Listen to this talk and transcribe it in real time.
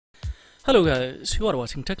Hello guys, you are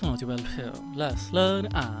watching Technology Welfare. Let's learn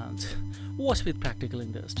and watch with practical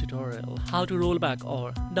in this tutorial how to roll back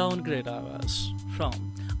or downgrade iOS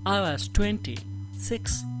from iOS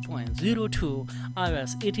 26.0 to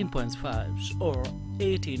iOS 18.5 or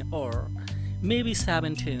 18 or maybe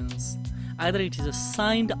 17's. Either it is a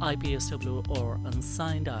signed IPSW or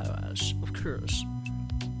unsigned iOS, of course.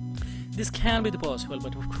 This can be possible,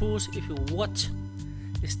 but of course if you watch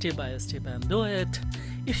step by step and do it,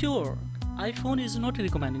 if your iPhone is not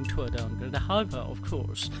recommending to a downgrade, however, of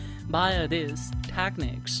course, by these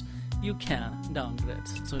techniques you can downgrade.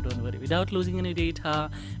 So don't worry, without losing any data,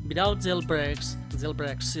 without jailbreaks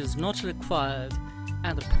is not required,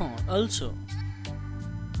 and the point also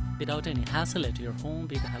without any hassle at your home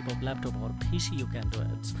with the help of laptop or PC you can do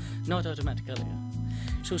it, not automatically.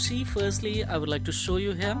 So see, firstly I would like to show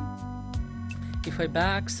you here. If I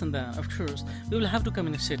backs, and then of course we will have to come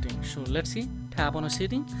in a setting. So let's see, tap on a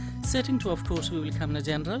setting to of course we will come in a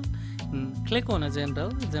general, click on a general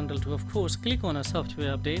to of course click on a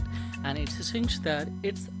software update, and it seems that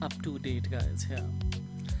it's up to date, guys. Here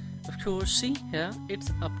of course, see here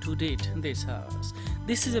it's up to date. This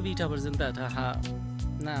is a beta version that I have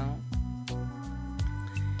now.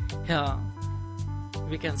 Here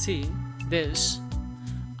we can see this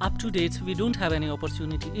up to date. We don't have any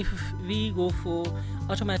opportunity. If we go for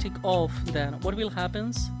automatic off, then what will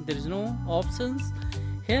happen? There is no options.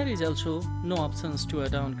 Here is also no options to a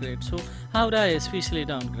downgrade. So how do I especially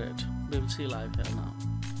downgrade? We will see live here now.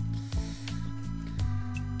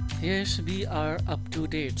 Yes, we are up to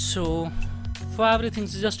date. So for everything,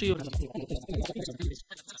 just you.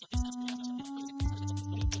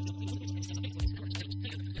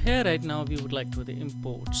 Here right now we would like to the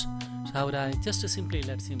imports. So how would I just simply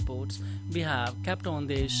let's import. We have kept on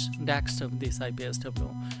this desktop this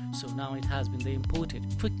IPSW, so now it has been imported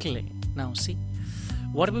quickly. Now see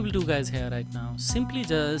what we will do, guys. Here right now, simply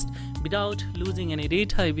just without losing any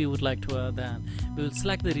data, if we would like to then we will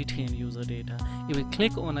select the retain user data. If we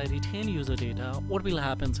click on a retain user data, what will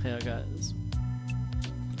happen here, guys?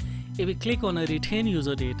 If we click on a retain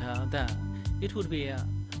user data, then it would be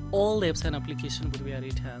all the apps and application would be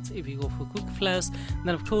retained. If you go for quick flash,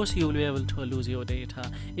 then of course you will be able to lose your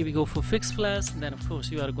data. If you go for fixed flash, then of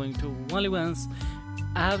course you are going to only once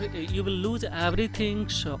you will lose everything,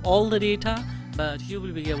 so all the data, but you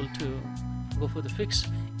will be able to go for the fix.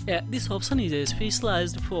 This option is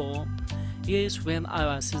specialized for when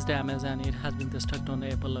iOS is damaged and it has been stuck on the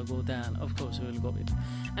Apple logo, then of course you will go with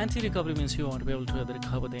anti-recovery. Means you won't be able to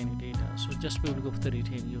recover any data, so just we will go for the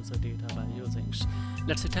retain user data by using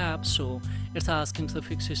let's say tab. So it's asking the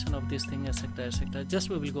fixation of this thing, etc, etc. Just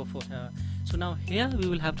we will go for here. So now here we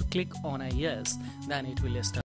will have to click on a yes, then it will start.